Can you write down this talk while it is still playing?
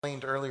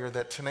explained earlier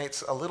that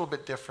tonight's a little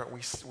bit different.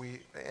 We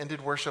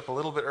ended worship a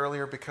little bit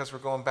earlier because we're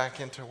going back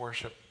into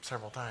worship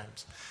several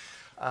times.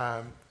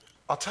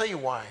 I'll tell you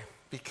why.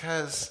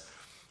 Because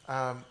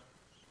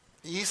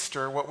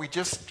Easter, what we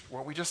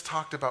just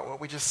talked about, what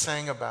we just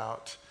sang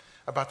about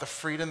the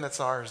freedom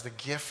that's ours, the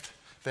gift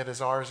that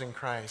is ours in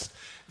Christ,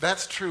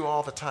 that's true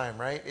all the time,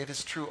 right? It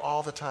is true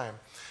all the time.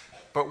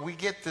 But we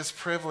get this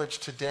privilege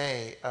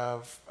today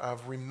of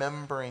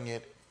remembering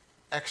it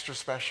extra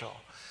special.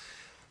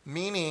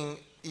 Meaning,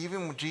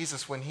 even with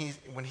Jesus, when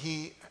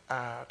he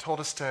told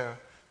us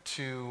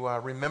to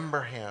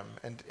remember him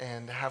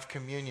and have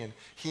communion,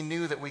 he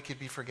knew that we could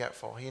be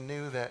forgetful. He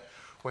knew that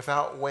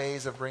without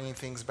ways of bringing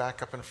things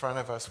back up in front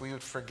of us, we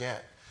would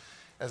forget.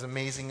 As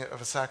amazing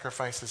of a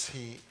sacrifice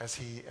as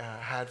he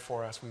had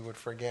for us, we would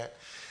forget.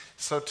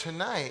 So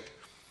tonight,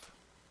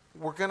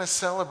 we're going to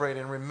celebrate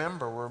and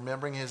remember. We're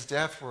remembering his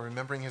death. We're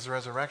remembering his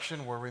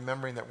resurrection. We're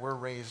remembering that we're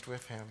raised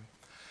with him.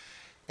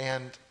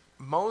 And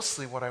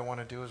mostly what I want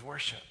to do is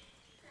worship.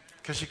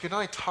 Because you can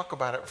only talk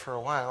about it for a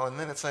while, and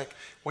then it's like,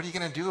 what are you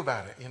going to do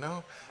about it,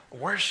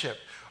 Worship.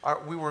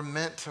 We were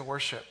meant to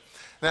worship.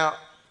 Now,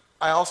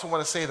 I also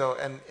want to say, though,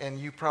 and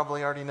you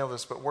probably already know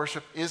this, but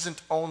worship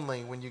isn't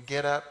only when you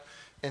get up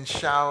and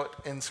shout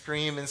and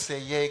scream and say,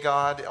 yay,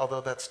 God,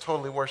 although that's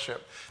totally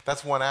worship.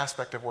 That's one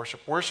aspect of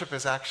worship. Worship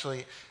is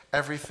actually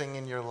everything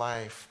in your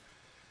life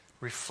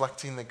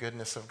reflecting the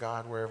goodness of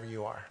God wherever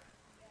you are.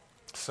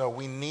 So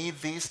we need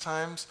these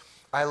times.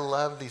 I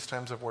love these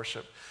times of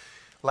worship.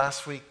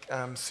 Last week,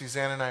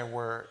 Suzanne and I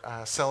were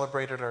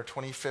celebrated our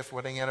 25th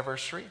wedding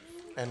anniversary,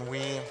 and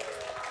we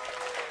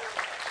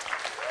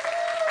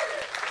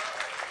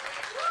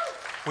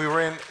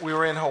were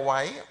in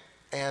Hawaii,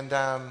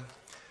 and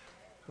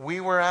we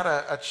were at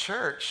a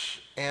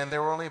church, and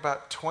there were only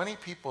about 20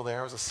 people there.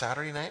 It was a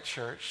Saturday night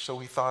church, so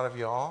we thought of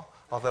y'all,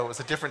 although it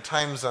was a different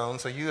time zone,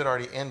 so you had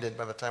already ended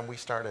by the time we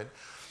started.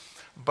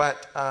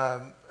 But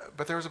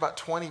there was about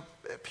 20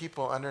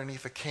 people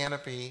underneath a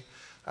canopy,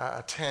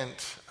 a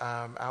tent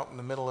out in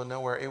the middle of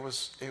nowhere. It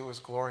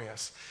was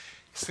glorious.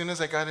 As soon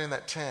as I got in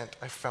that tent,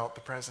 I felt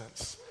the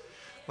presence.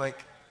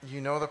 Like,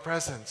 the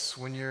presence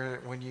when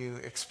you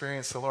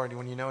experience the Lord,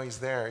 when you know he's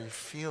there, you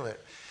feel it.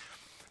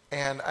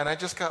 And I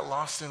just got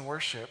lost in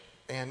worship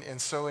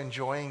and so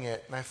enjoying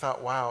it. And I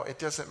thought, wow, it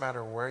doesn't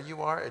matter where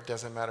you are. It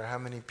doesn't matter how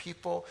many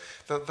people.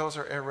 Those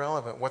are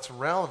irrelevant. What's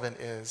relevant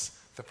is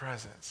the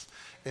presence,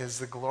 is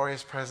the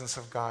glorious presence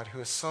of God, who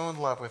is so in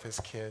love with his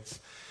kids.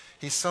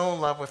 He's so in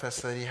love with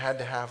us that he had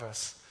to have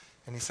us.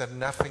 And he said,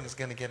 nothing's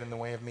going to get in the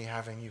way of me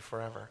having you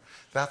forever.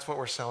 That's what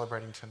we're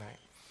celebrating tonight.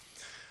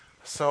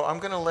 So I'm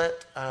going to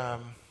let's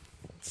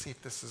see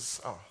if this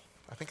is,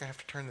 I think I have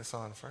to turn this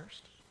on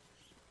first.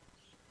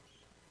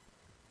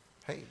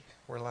 Hey,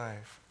 we're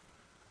live.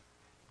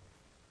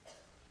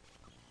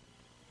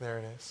 There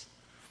it is.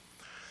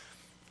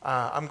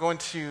 I'm going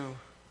to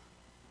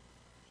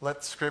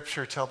let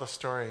Scripture tell the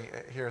story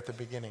here at the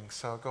beginning.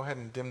 So go ahead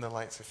and dim the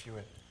lights if you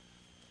would.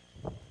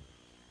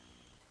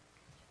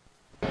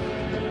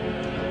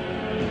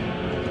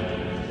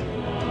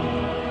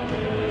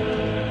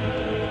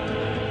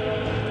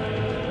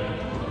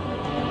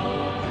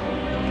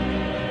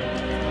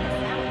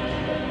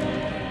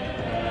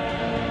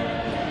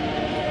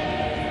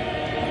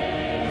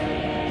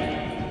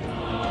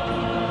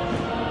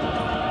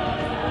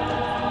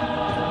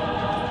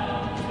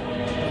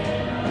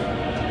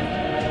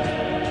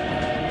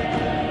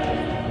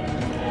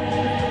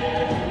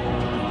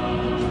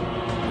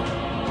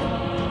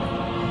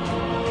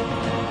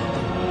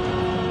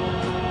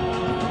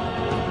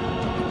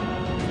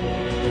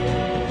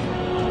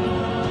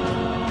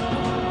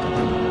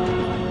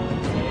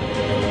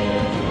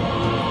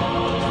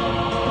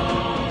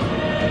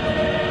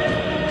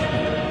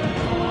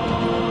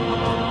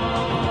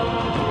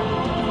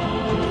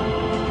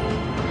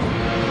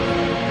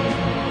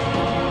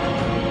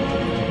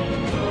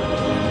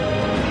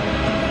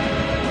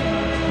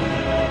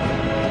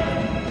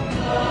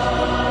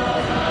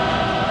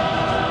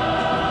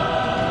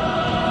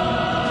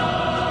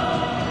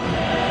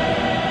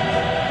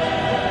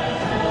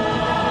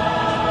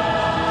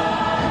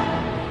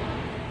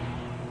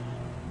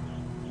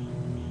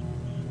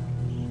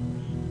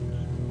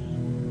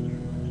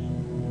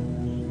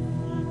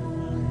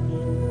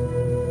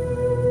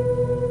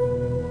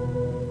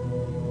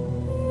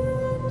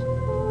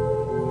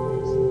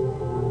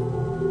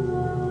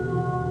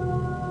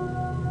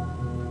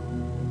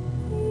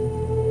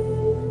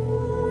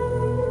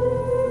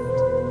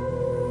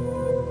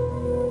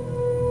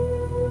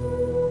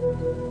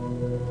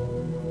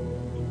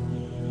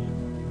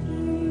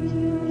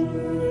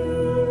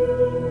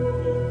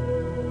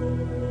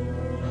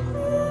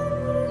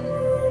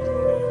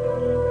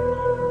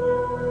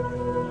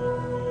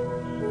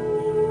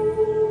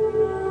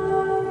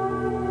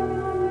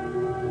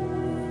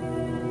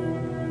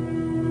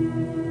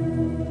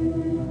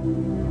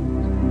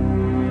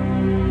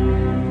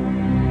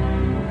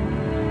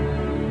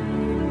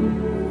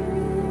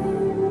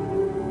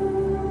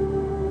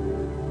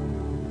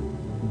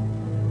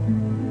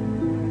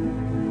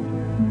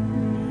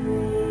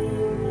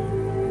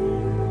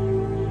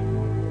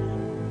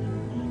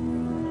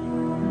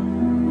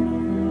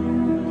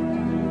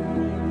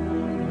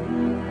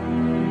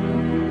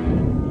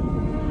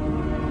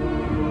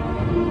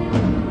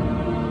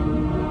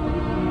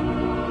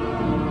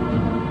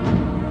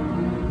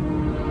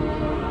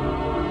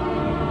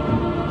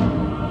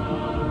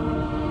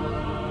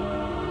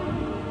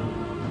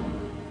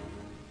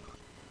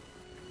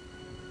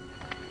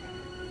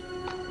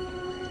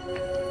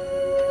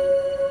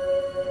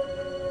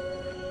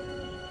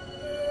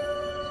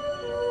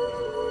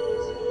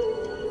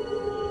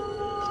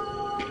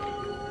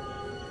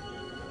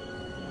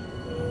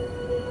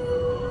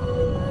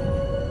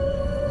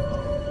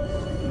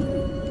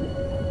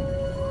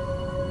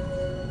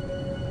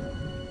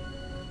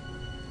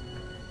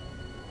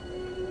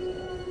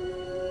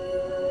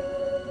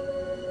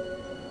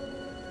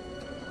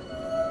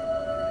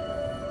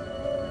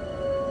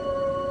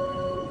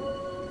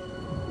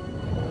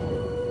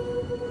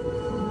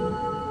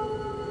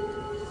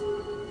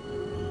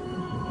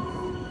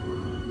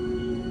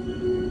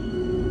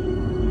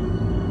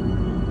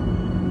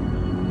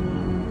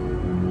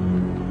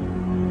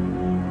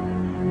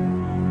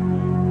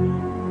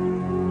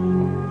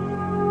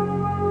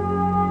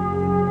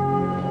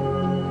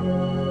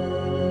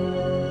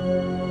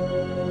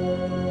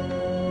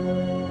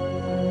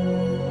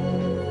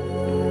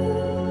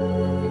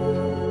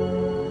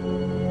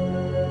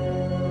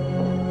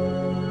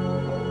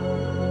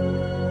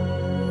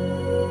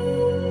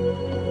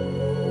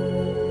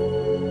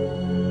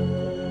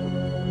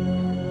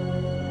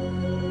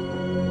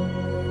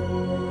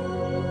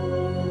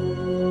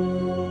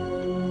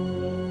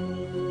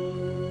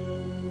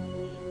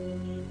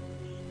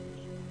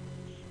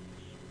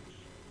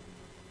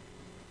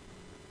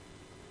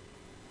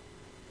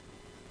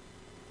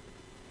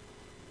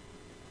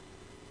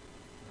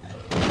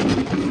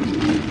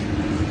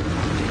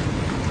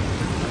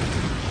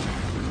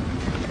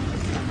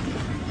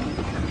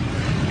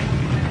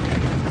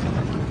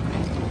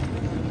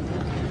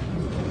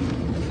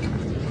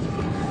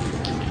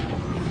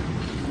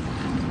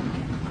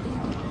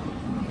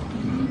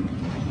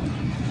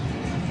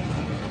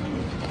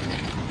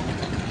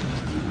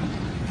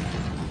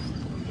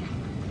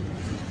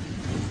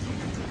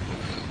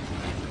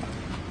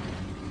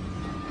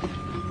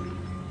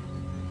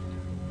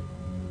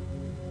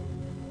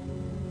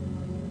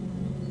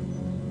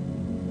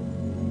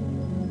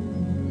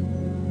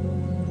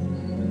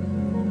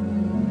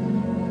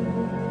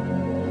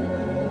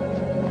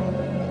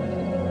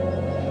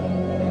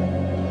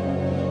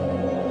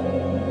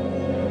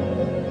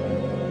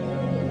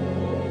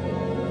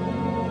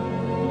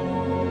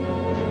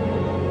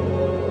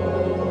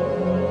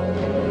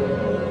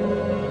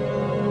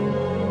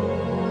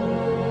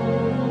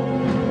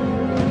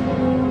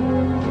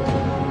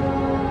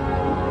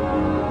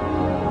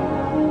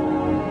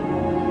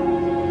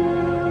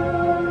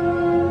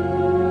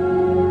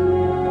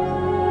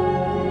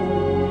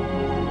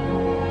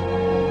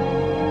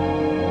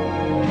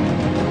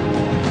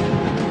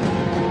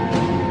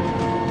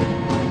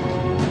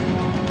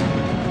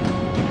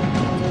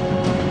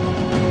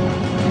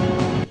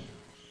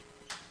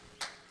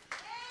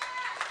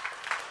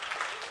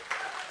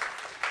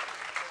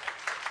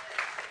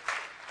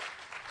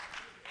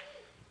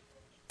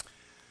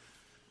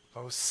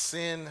 Oh,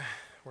 sin,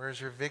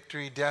 where's your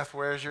victory? Death,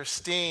 where's your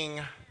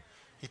sting?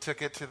 He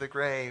took it to the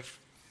grave.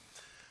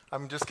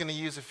 I'm just going to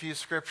use a few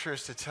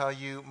scriptures to tell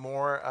you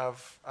more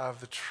of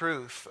the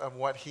truth of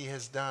what he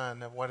has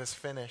done, of what is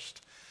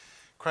finished.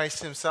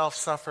 Christ himself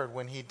suffered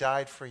when he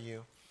died for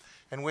you.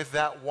 And with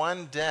that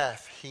one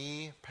death,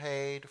 he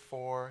paid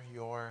for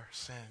your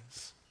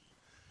sins.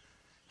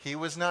 He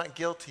was not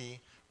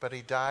guilty, but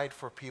he died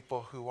for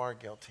people who are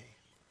guilty.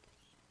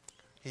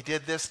 He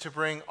did this to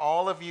bring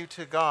all of you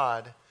to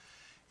God.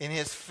 In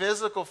his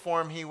physical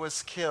form, he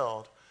was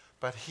killed,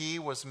 but he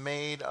was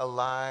made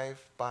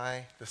alive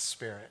by the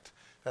Spirit.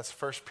 That's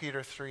 1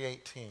 Peter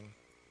 3:18.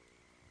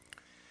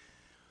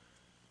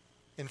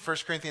 In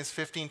 1 Corinthians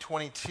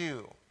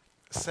 15:22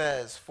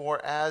 says, "For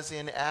as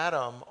in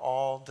Adam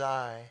all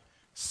die,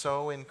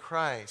 so in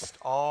Christ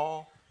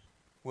all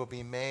will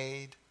be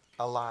made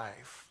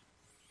alive."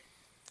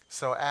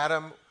 So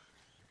Adam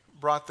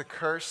brought the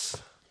curse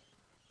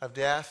of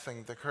death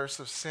and the curse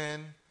of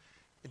sin.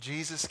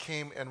 Jesus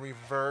came and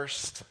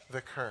reversed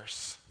the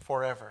curse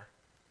forever.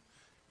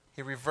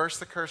 He reversed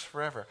the curse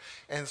forever.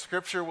 And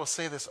Scripture will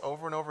say this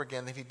over and over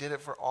again, that he did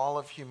it for all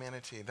of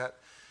humanity.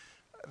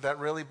 That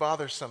really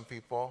bothers some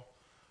people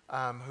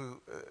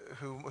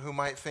who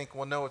might think,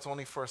 well, no, it's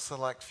only for a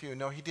select few.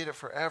 No, he did it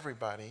for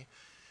everybody,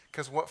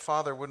 because what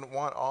father wouldn't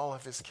want all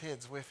of his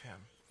kids with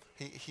him?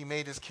 He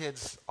made his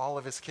kids, all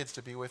of his kids,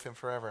 to be with him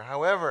forever.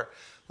 However,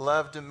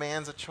 love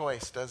demands a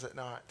choice, does it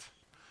not?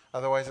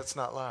 Otherwise, it's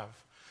not love.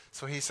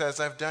 So he says,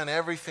 I've done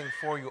everything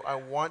for you. I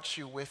want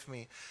you with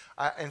me.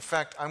 In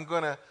fact, I'm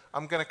gonna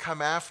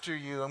come after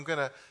you. I'm going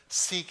to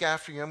seek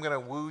after you. I'm going to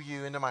woo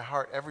you into my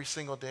heart every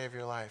single day of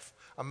your life.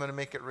 I'm going to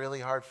make it really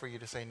hard for you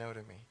to say no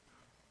to me.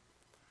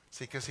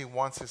 See, because he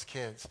wants his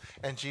kids.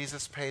 And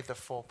Jesus paid the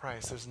full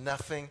price. There's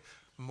nothing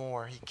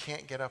more. He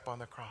can't get up on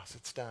the cross.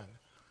 It's done.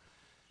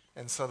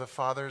 And so the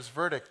Father's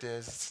verdict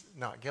is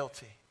not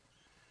guilty.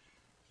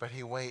 But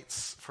he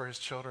waits for his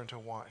children to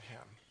want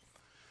him.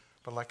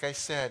 But like I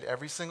said,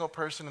 every single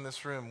person in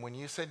this room, when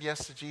you said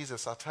yes to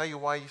Jesus, I'll tell you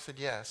why you said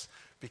yes.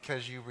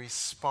 Because you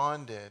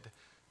responded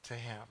to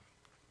him.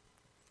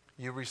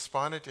 You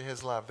responded to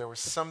his love. There was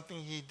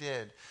something he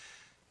did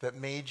that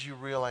made you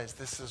realize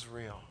this is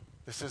real.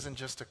 This isn't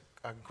just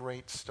a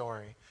great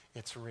story.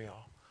 It's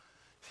real.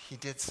 He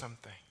did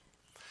something.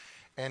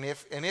 And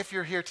if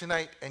you're here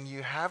tonight and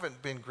you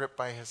haven't been gripped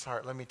by his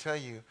heart, let me tell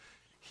you,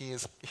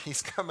 he's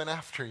coming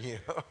after you.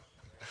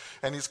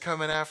 And he's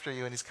coming after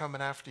you, and he's coming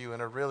after you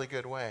in a really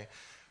good way.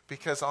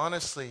 Because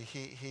honestly,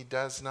 he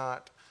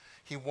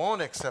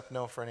won't accept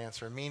no for an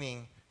answer,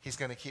 meaning he's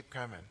going to keep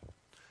coming.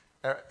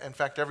 In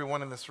fact,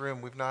 everyone in this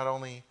room, we've not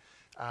only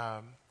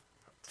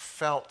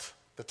felt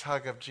the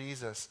tug of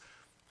Jesus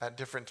at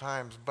different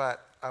times,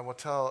 but I will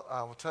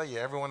tell you,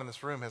 everyone in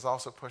this room has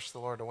also pushed the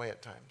Lord away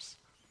at times.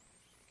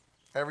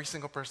 Every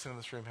single person in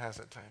this room has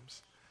at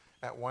times,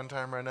 at one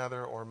time or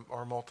another,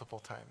 or multiple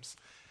times.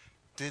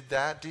 Did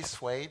that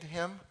dissuade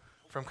him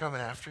from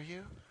coming after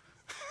you?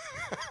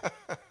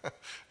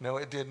 No,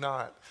 it did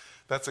not.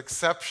 That's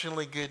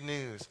exceptionally good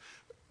news.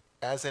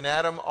 As in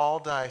Adam all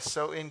die,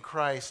 so in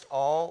Christ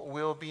all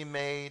will be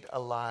made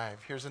alive.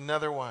 Here's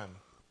another one.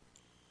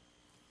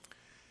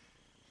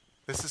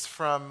 This is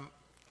from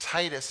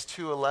Titus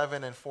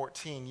 2:11 and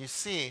 14. You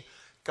see,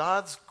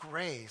 God's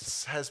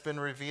grace has been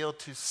revealed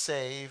to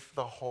save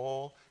the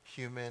whole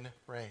human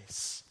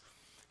race.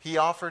 He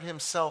offered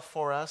himself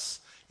for us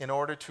in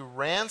order to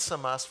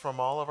ransom us from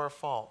all of our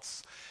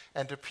faults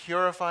and to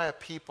purify a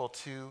people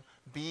to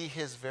be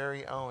his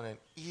very own and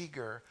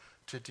eager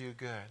to do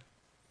good.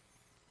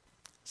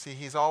 See,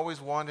 he's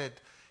always wanted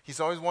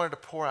to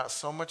pour out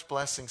so much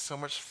blessing, so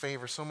much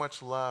favor, so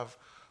much love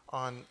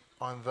on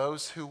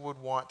those who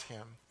would want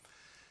him,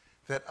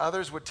 that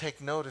others would take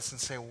notice and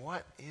say,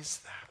 what is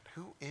that?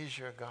 Who is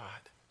your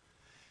God?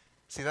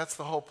 See, that's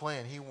the whole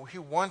plan. He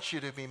wants you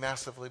to be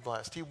massively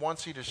blessed. He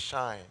wants you to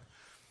shine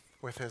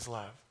with his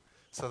love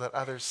so that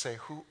others say,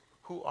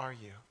 who are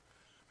you?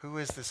 Who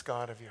is this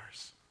God of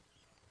yours?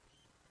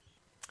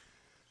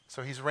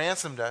 So he's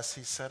ransomed us.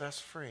 He set us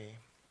free.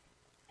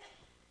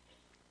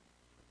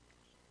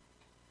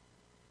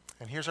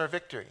 And here's our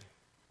victory.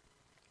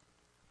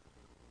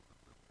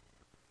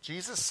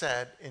 Jesus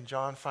said in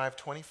John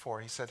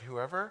 5:24, he said,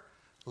 whoever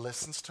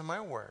listens to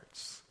my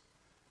words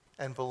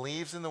and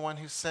believes in the one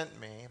who sent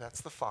me,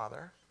 that's the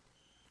Father,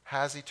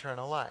 has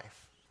eternal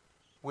life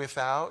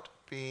without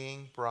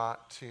being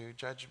brought to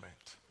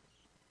judgment.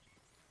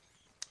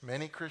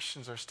 Many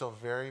Christians are still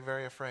very,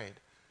 very afraid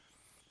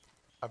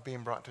of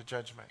being brought to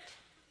judgment.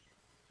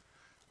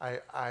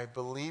 I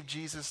believe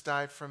Jesus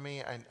died for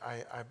me.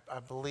 I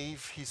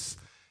believe he's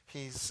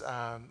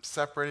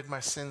separated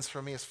my sins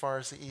from me as far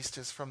as the east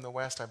is from the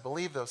west. I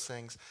believe those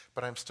things,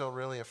 but I'm still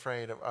really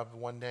afraid of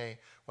one day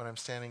when I'm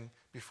standing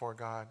before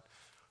God,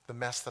 the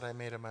mess that I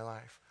made of my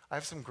life. I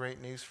have some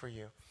great news for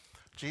you.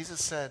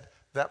 Jesus said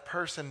that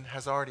person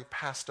has already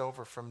passed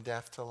over from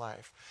death to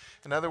life.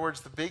 In other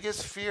words, the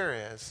biggest fear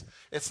is,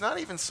 it's not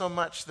even so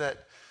much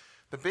that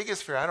The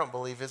biggest fear, I don't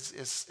believe,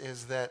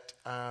 is that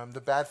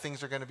the bad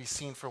things are going to be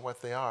seen for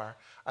what they are.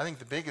 I think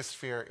the biggest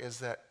fear is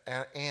that,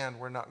 and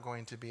we're not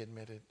going to be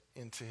admitted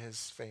into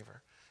his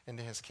favor,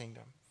 into his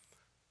kingdom.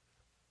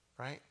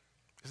 Right?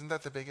 Isn't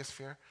that the biggest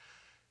fear?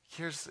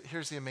 Here's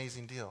the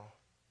amazing deal.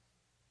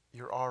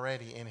 You're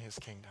already in his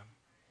kingdom.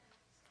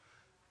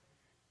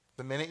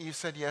 The minute you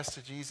said yes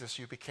to Jesus,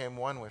 you became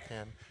one with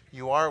him.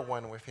 You are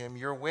one with him.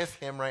 You're with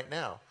him right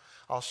now.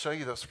 I'll show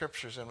you those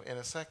scriptures in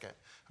a second.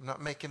 I'm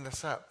not making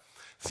this up.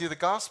 See, the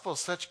gospel is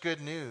such good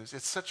news.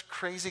 It's such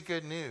crazy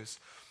good news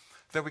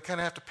that we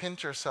kind of have to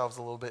pinch ourselves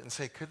a little bit and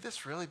say, could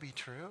this really be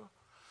true?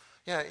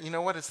 Yeah, you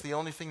know what? It's the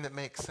only thing that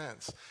makes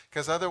sense.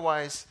 Because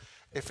otherwise,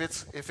 if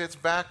it's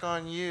back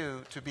on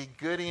you to be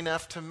good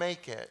enough to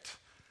make it,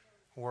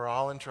 we're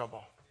all in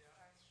trouble.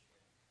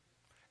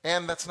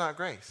 And that's not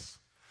grace.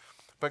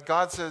 But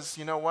God says,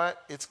 you know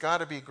what? It's got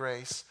to be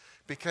grace,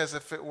 because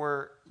if it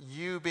were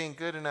you being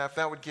good enough,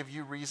 that would give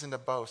you reason to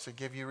boast. It'd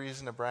give you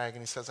reason to brag.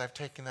 And he says, I've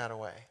taken that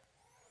away.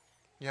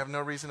 You have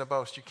no reason to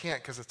boast. You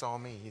can't, because it's all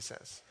me, he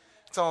says.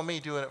 It's all me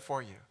doing it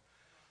for you.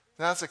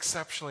 That's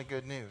exceptionally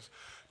good news.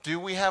 Do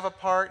we have a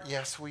part?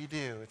 Yes, we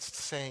do. It's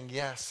saying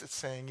yes. It's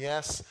saying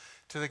yes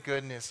to the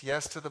goodness,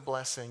 yes to the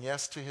blessing,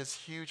 yes to his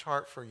huge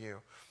heart for you.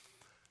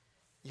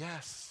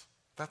 Yes,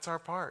 that's our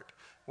part.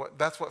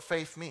 That's what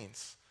faith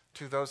means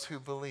to those who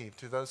believe,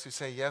 to those who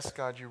say, yes,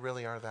 God, you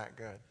really are that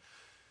good.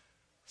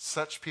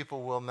 Such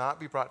people will not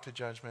be brought to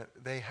judgment.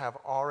 They have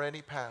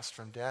already passed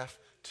from death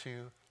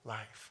to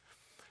life.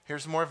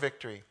 Here's more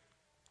victory.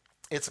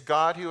 It's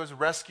God who has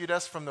rescued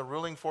us from the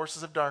ruling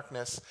forces of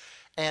darkness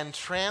and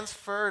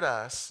transferred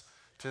us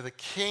to the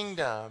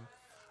kingdom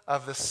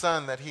of the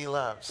Son that he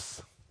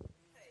loves.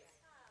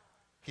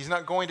 He's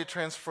not going to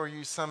transfer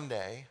you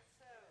someday.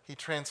 He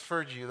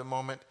transferred you the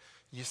moment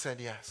you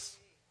said yes.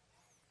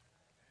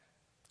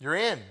 You're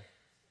in.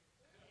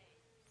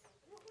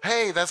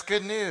 Hey, that's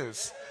good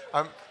news.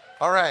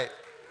 All right.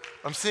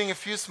 I'm seeing a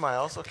few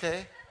smiles.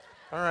 Okay.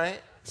 All right.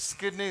 This is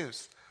good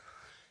news.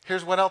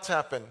 Here's what else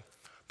happened.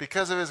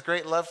 Because of his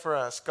great love for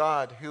us,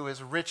 God, who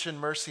is rich in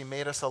mercy,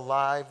 made us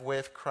alive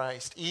with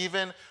Christ,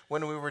 even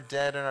when we were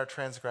dead in our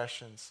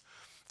transgressions.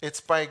 It's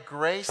by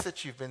grace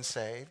that you've been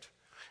saved,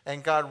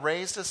 and God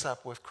raised us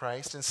up with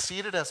Christ and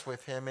seated us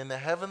with him in the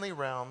heavenly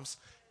realms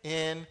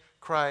in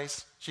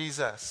Christ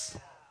Jesus.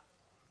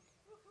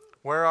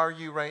 Where are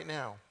you right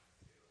now?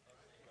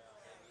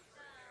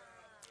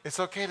 It's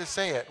okay to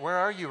say it. Where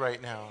are you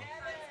right now?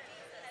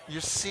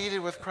 You're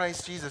seated with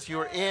Christ Jesus. You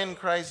are in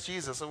Christ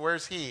Jesus. So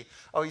where's he?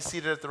 Oh, he's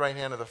seated at the right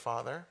hand of the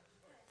Father.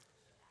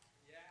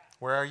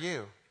 Where are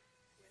you?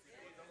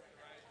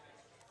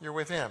 You're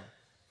with him.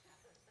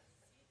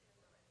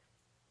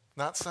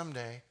 Not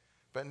someday,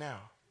 but now.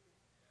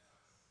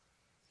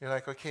 You're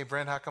like, okay,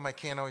 Brent, how come I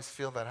can't always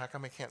feel that? How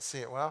come I can't see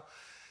it? Well,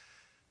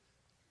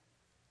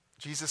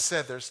 Jesus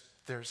said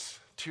there's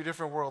two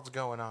different worlds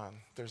going on.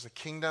 There's a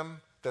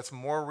kingdom that's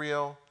more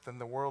real than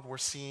the world we're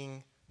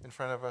seeing in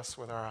front of us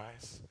with our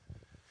eyes.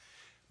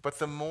 But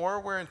the more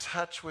we're in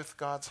touch with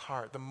God's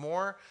heart, the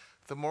more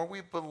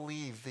we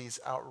believe these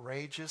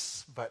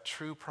outrageous but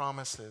true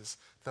promises,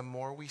 the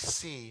more we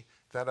see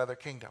that other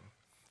kingdom.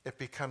 It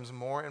becomes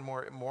more and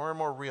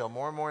more real,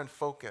 more and more in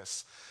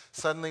focus.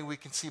 Suddenly we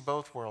can see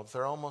both worlds.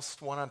 They're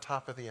almost one on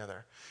top of the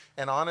other.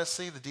 And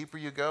honestly, the deeper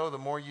you go, the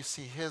more you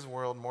see his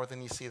world more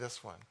than you see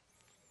this one.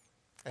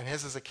 And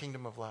his is a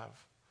kingdom of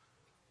love.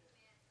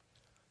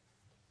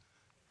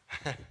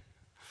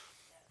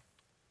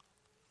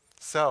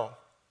 So,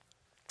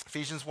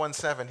 Ephesians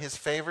 1:7, his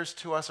favors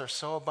to us are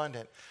so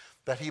abundant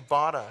that he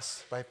bought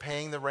us by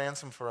paying the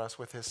ransom for us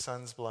with his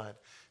son's blood.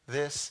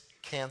 This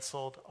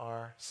canceled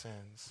our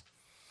sins.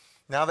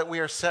 Now that we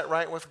are set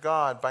right with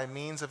God by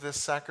means of this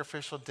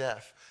sacrificial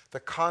death, the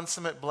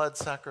consummate blood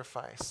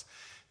sacrifice,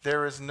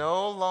 there is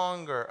no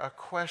longer a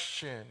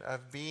question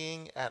of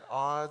being at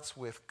odds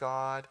with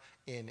God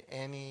in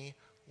any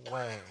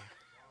way.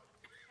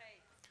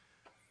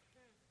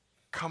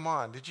 Come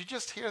on, did you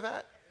just hear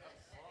that?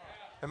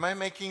 Am I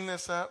making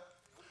this up?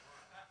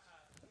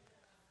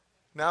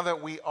 Now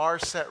that we are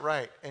set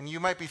right, and you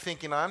might be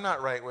thinking, I'm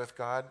not right with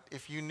God,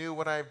 if you knew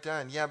what I've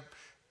done. Yeah,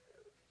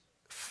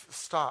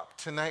 stop.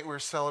 Tonight we're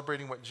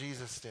celebrating what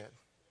Jesus did.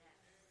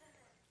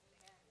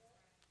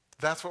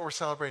 That's what we're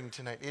celebrating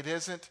tonight. It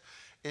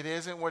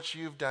isn't what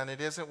you've done.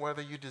 It isn't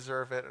whether you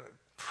deserve it.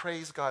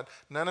 Praise God.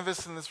 None of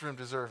us in this room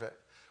deserve it.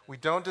 We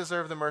don't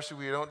deserve the mercy.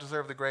 We don't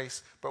deserve the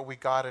grace, but we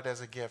got it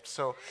as a gift.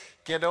 So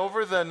get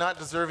over the not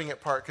deserving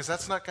it part, because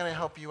that's not going to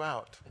help you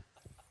out.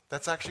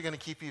 That's actually going to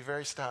keep you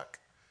very stuck.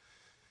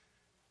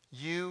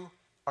 You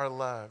are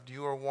loved.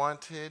 You are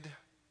wanted.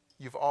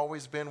 You've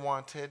always been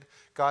wanted.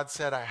 God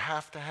said, I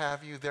have to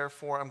have you.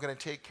 Therefore, I'm going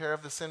to take care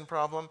of the sin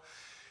problem.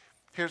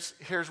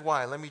 Here's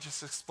why. Let me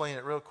just explain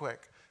it real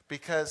quick.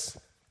 Because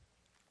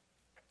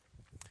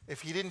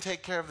if he didn't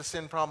take care of the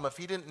sin problem, if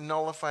he didn't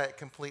nullify it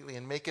completely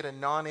and make it a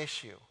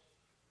non-issue,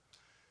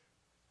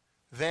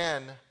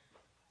 then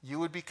you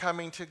would be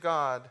coming to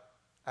God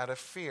out of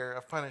fear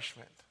of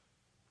punishment.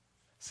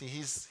 See,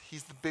 he's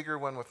the bigger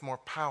one with more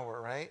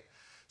power, right?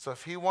 So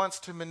if he wants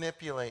to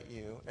manipulate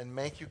you and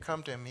make you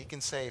come to him, he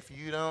can say, if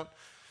you don't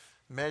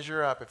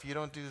measure up, if you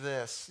don't do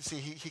this, you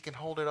see, he can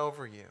hold it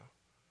over you.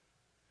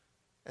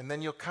 And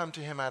then you'll come to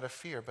him out of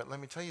fear. But let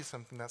me tell you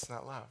something, that's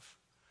not love.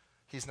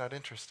 He's not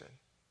interested.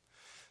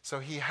 So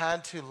he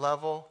had to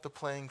level the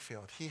playing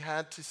field. He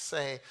had to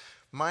say,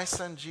 my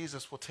son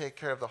Jesus will take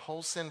care of the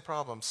whole sin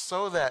problem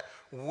so that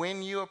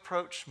when you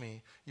approach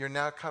me, you're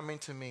now coming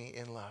to me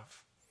in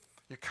love.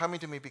 You're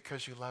coming to me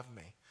because you love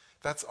me.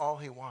 That's all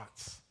he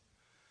wants.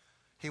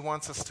 He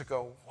wants us to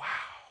go, wow,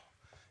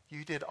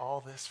 you did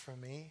all this for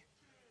me?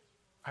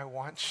 I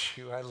want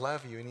you. I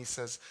love you. And he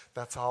says,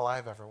 that's all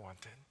I've ever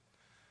wanted.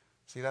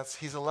 See,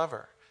 he's a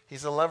lover.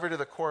 He's a lover to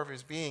the core of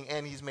his being,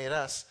 and he's made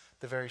us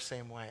the very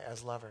same way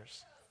as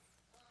lovers.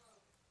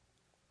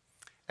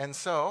 And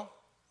so,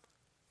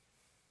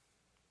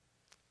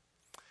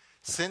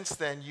 since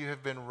then, you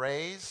have been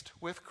raised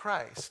with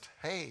Christ.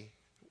 Hey,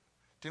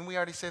 didn't we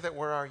already say that?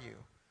 Where are you?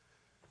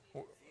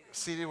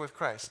 Seated with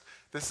Christ.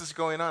 This is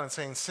going on and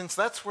saying, since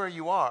that's where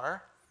you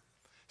are,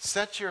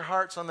 set your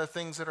hearts on the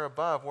things that are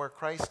above, where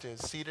Christ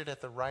is, seated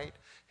at the right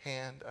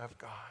hand of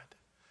God.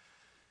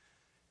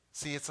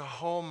 See, it's a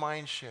whole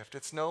mind shift.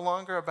 It's no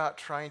longer about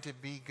trying to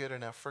be good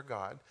enough for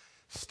God.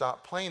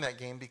 Stop playing that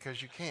game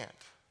because you can't.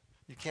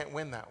 You can't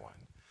win that one.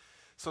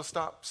 So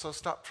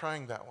stop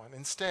trying that one.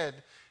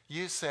 Instead,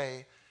 you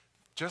say,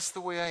 just the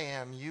way I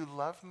am, you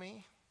love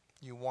me,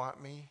 you want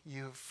me,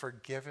 you've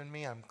forgiven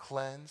me, I'm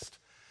cleansed,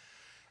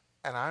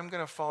 and I'm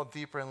going to fall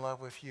deeper in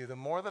love with you. The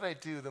more that I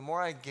do, the more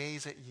I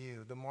gaze at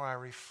you, the more I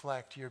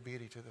reflect your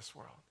beauty to this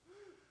world.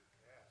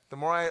 The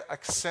more I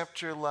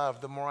accept your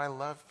love, the more I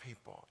love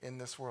people in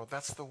this world.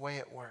 That's the way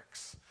it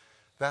works.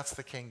 That's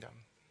the kingdom.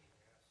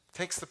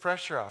 Takes the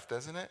pressure off,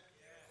 doesn't it?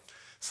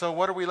 So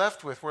what are we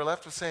left with? We're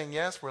left with saying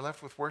yes. We're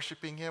left with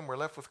worshiping him. We're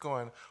left with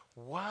going,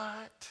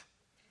 what?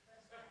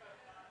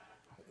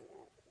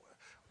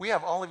 We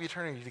have all of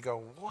eternity to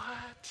go,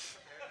 what?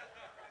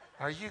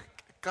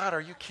 God,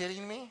 are you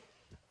kidding me?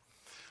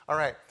 All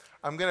right,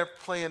 I'm going to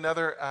play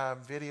another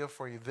video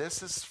for you.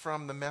 This is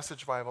from the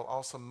Message Bible,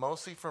 also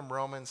mostly from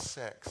Romans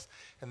 6.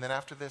 And then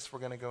after this, we're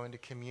going to go into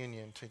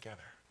communion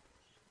together.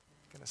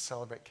 We're going to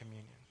celebrate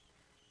communion.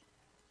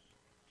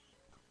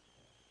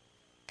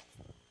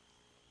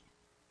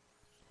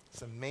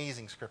 It's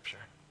amazing scripture.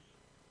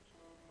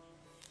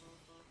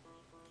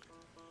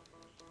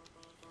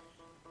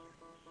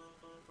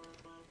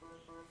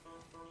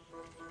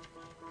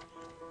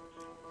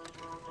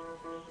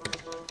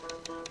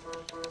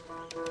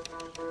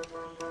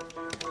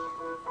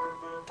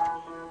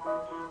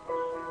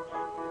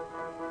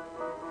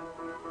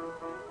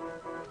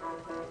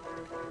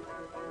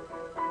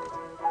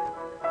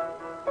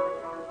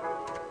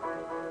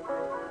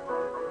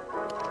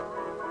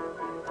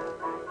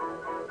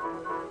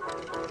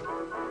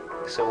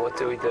 So what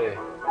do?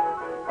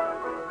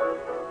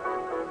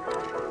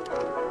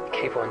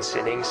 Keep on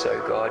sinning so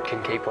God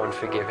can keep on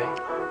forgiving?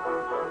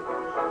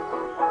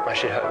 I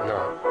should hope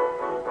not.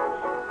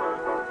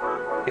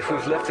 If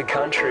we've left the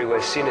country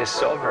where sin is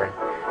sovereign,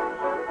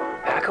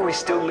 how can we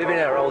still live in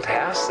our old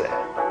house there?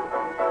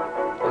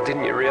 Or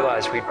didn't you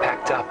realize we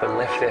packed up and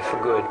left there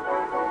for good?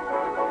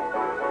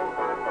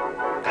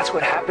 That's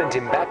what happened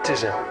in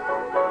baptism.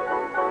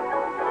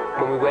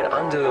 When we went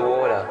under the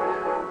water,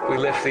 we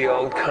left the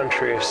old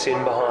country of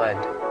sin behind.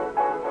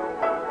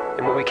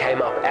 And when we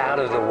came up out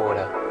of the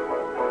water,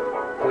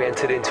 we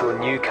entered into a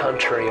new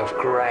country of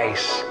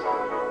grace,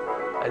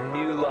 a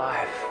new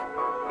life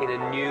in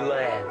a new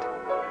land.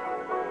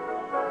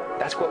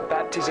 That's what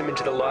baptism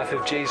into the life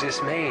of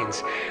Jesus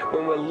means.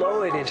 When we're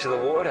lowered into the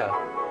water,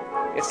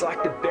 it's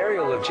like the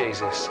burial of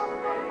Jesus.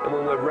 And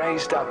when we're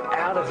raised up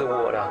out of the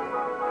water,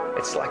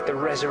 it's like the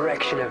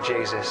resurrection of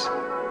Jesus.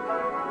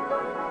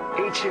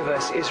 Each of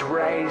us is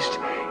raised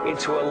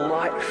into a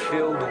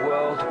light-filled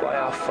world by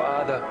our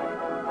Father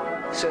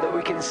so that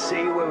we can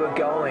see where we're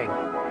going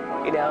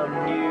in our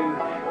new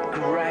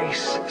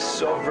grace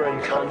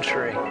sovereign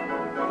country.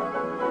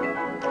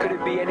 Could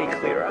it be any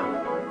clearer?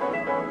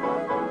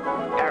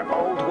 Our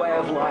old way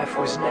of life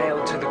was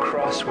nailed to the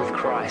cross with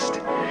Christ,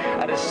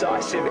 a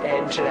decisive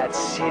end to that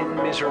sin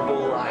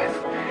miserable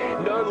life,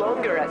 no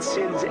longer at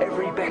sin's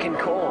every beck and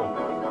call.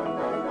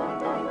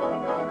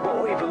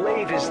 What we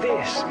believe is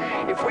this: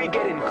 if we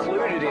get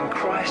included in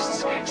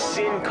Christ's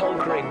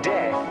sin-conquering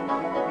death,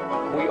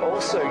 we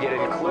also get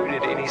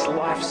included in his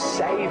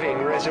life-saving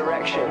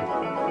resurrection.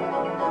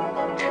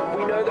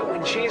 We know that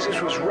when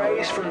Jesus was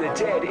raised from the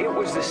dead, it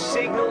was the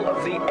signal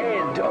of the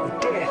end, of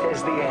death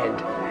as the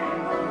end.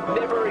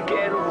 Never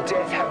again will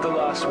death have the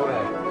last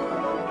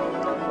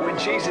word. When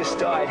Jesus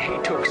died, he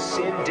took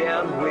sin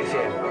down with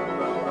him.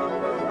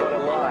 But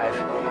alive,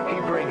 he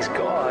brings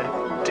God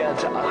down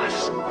to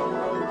us.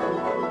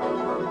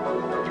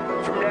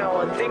 From now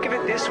on, think of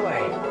it this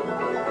way.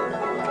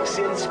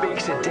 Sin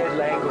speaks a dead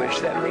language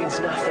that means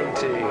nothing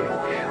to you,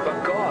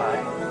 but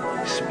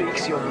God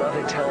speaks your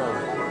mother tongue,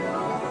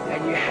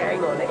 and you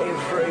hang on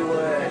every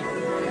word.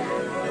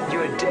 You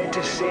are dead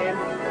to sin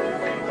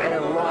and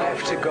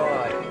alive to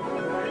God.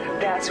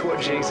 That's what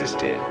Jesus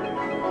did.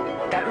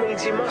 That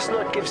means you must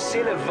not give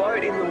sin a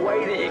vote in the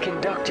way that you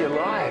conduct your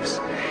lives.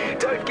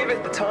 Don't give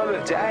it the time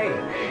of day.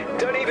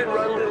 Don't even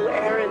run little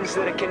errands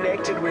that are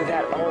connected with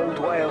that old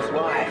way of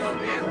life.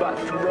 But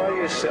throw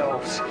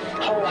yourselves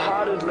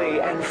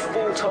wholeheartedly and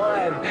full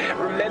time,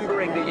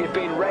 remembering that you've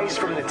been raised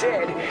from the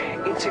dead,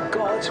 into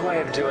God's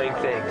way of doing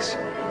things.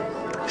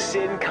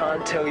 Sin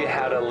can't tell you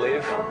how to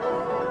live.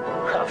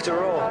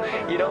 After all,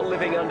 you're not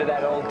living under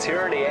that old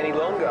tyranny any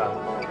longer.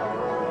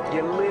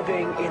 You're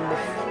living in the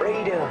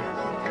freedom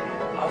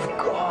of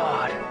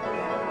God.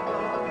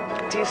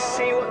 Do you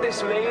see what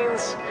this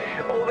means?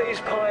 All these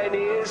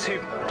pioneers who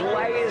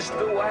blazed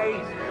the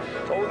way,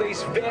 all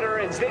these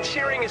veterans, they're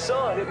cheering us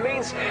on. It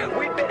means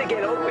we'd better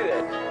get on with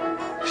it.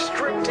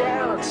 Strip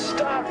down,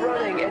 start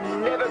running,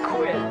 and never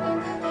quit.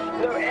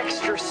 No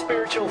extra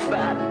spiritual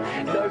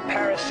fat, no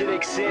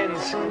parasitic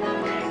sins.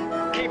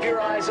 Keep your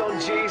eyes on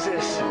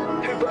Jesus,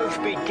 who both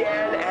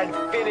began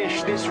and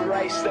finished this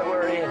race that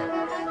we're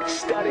in.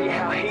 Study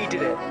how he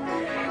did it,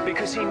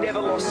 because he never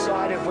lost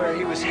sight of where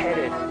he was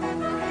headed.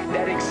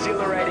 That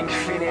exhilarating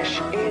finish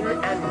in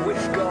and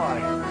with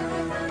God.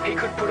 He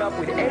could put up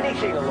with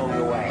anything along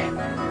the way.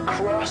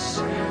 Cross,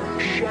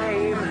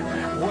 shame,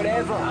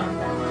 whatever.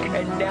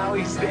 And now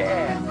he's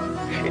there,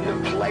 in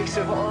the place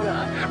of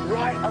honor,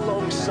 right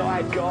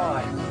alongside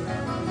God.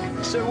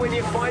 So when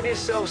you find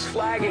yourselves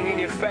flagging in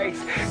your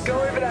faith, go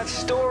over that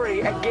story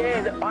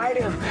again,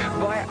 item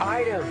by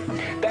item.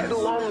 That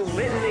long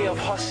litany of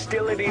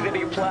hostility that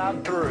he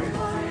plowed through.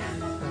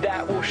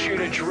 That will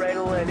shoot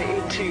adrenaline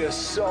into your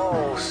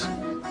souls.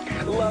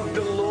 Love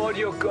the Lord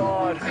your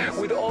God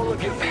with all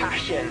of your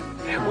passion,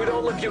 with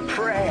all of your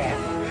prayer,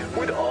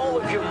 with all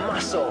of your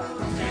muscle,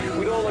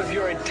 with all of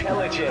your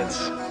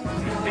intelligence.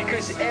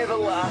 Because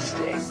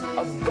everlasting,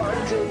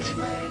 abundant,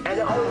 and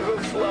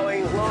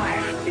overflowing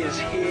life is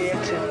here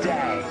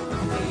today.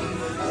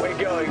 We're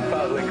going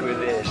public with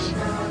this.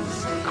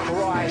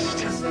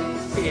 Christ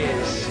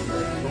is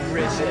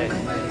risen.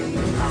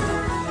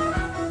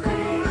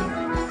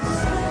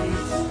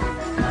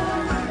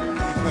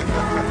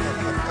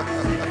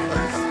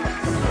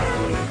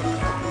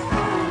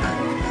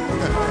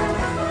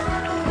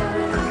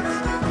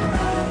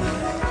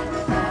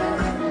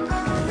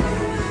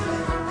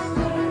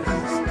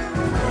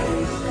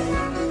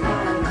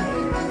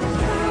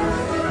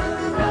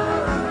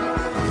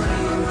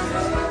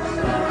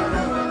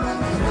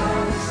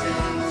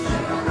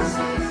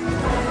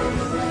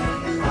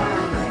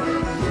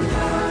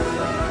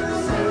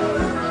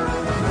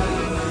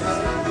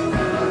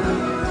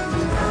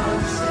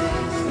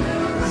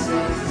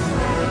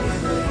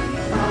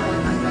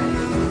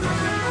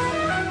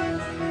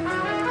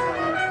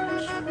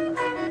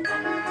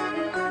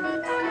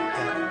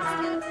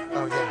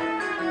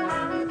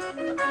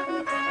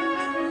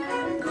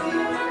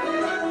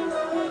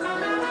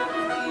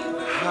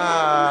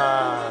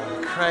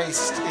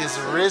 Christ is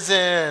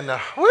risen.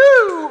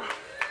 Woo!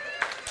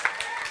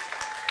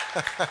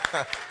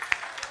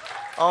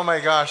 Oh my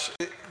gosh.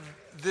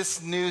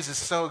 This news is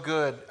so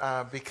good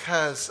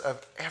because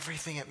of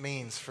everything it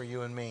means for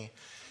you and me.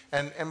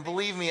 And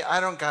believe me, I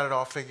don't got it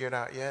all figured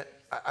out yet.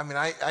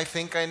 I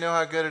think I know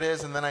how good it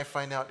is, and then I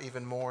find out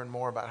even more and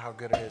more about how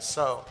good it is.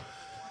 So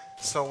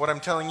what I'm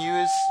telling you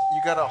is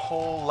you got a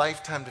whole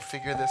lifetime to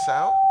figure this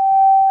out.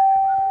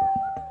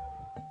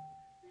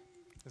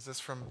 Is this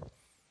from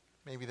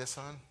maybe this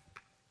on?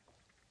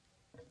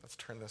 Let's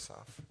turn this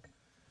off.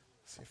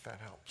 See if that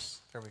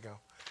helps. There we go.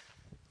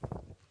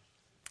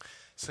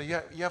 So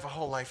you have a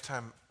whole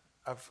lifetime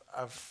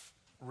of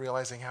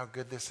realizing how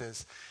good this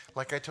is.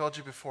 Like I told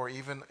you before,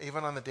 even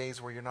on the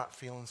days where you're not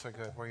feeling so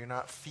good, where you're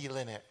not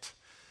feeling it,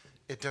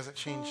 it doesn't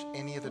change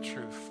any of the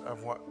truth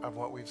of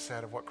what we've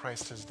said, of what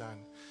Christ has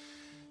done.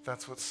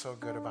 That's what's so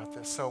good about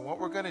this. So what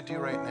we're going to do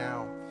right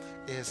now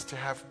is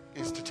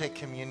to take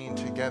communion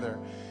together.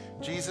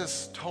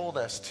 Jesus told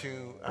us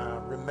to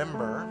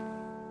remember.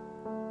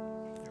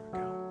 There we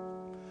go.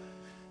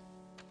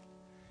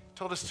 He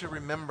told us to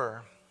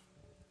remember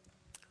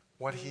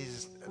what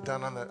he's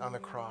done on the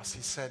cross.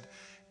 He said,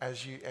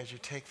 as you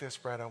take this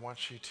bread, I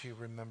want you to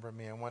remember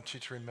me. I want you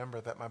to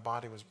remember that my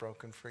body was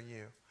broken for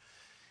you.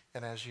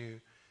 And as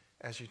you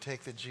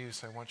take the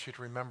juice, I want you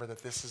to remember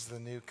that this is the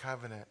new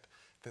covenant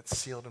that's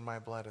sealed in my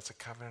blood. It's a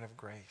covenant of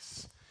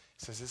grace.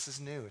 He says this is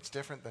new. It's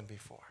different than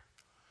before.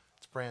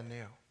 It's brand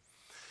new.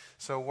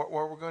 So what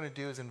we're going to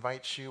do is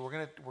invite you.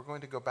 We're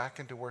going to go back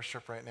into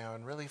worship right now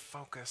and really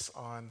focus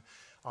on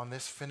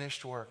this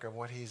finished work of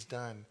what he's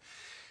done.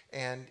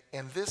 And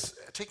this,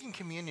 taking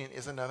communion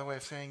is another way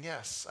of saying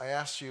yes. I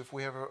asked you if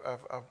we have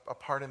a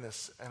part in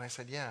this, and I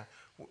said, yeah,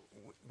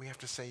 we have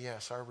to say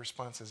yes. Our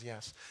response is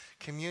yes.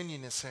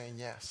 Communion is saying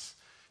yes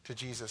to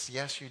Jesus.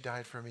 Yes, you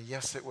died for me.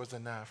 Yes, it was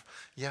enough.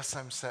 Yes,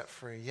 I'm set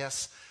free.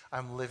 Yes,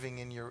 I'm living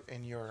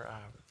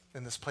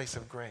in this place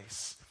of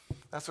grace.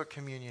 That's what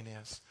communion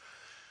is.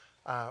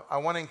 I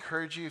want to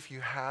encourage you, if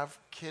you have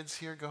kids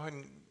here, go ahead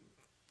and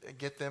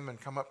get them and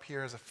come up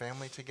here as a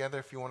family together.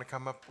 If you want to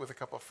come up with a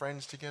couple of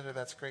friends together,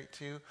 that's great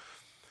too.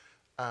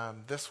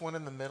 This one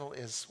in the middle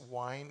is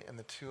wine, and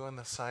the two on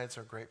the sides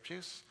are grape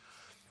juice.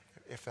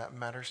 if that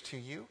matters to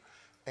you.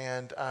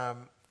 And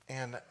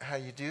how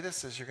you do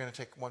this is you're going to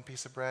take one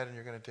piece of bread and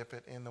you're going to dip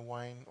it in the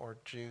wine or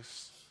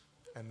juice,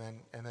 and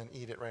then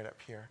eat it right up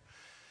here.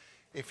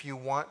 If you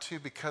want to,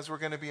 because we're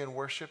going to be in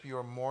worship, you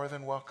are more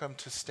than welcome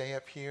to stay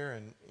up here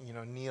and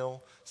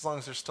kneel, as long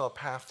as there's still a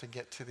path to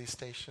get to these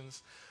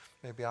stations,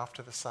 maybe off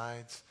to the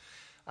sides.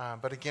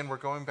 But again, we're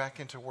going back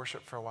into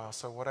worship for a while.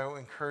 So what I would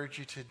encourage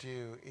you to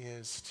do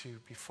is to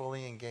be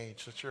fully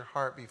engaged. Let your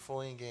heart be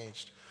fully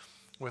engaged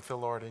with the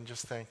Lord and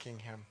just thanking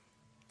him.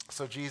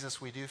 So Jesus,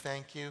 we do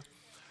thank you.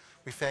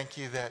 We thank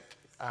you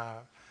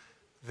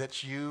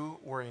that you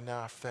were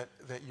enough,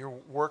 that your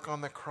work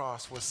on the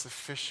cross was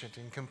sufficient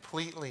and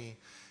completely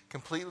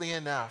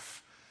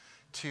enough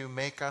to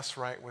make us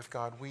right with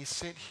God. We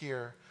sit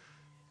here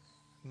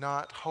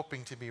not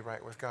hoping to be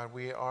right with God.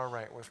 We are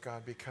right with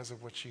God because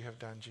of what you have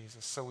done,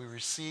 Jesus. So we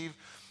receive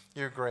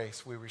your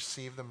grace. We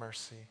receive the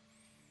mercy.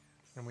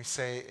 And we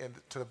say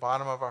to the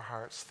bottom of our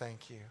hearts,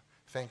 thank you.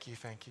 Thank you,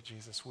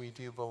 Jesus. We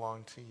do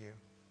belong to you.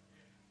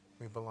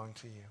 We belong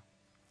to you.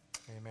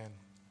 Amen.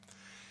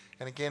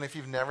 And again, if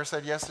you've never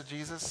said yes to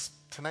Jesus,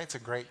 tonight's a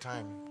great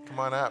time. Come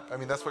on up. I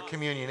mean, that's what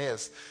communion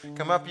is.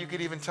 Come up. You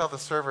could even tell the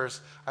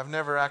servers, I've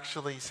never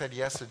actually said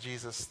yes to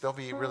Jesus. They'll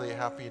be really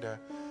happy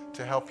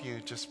to help you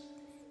just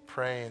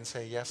pray and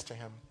say yes to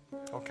him.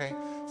 Okay?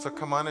 So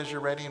come on as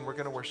you're ready, and we're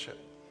going to worship.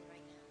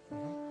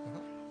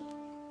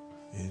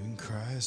 In Christ.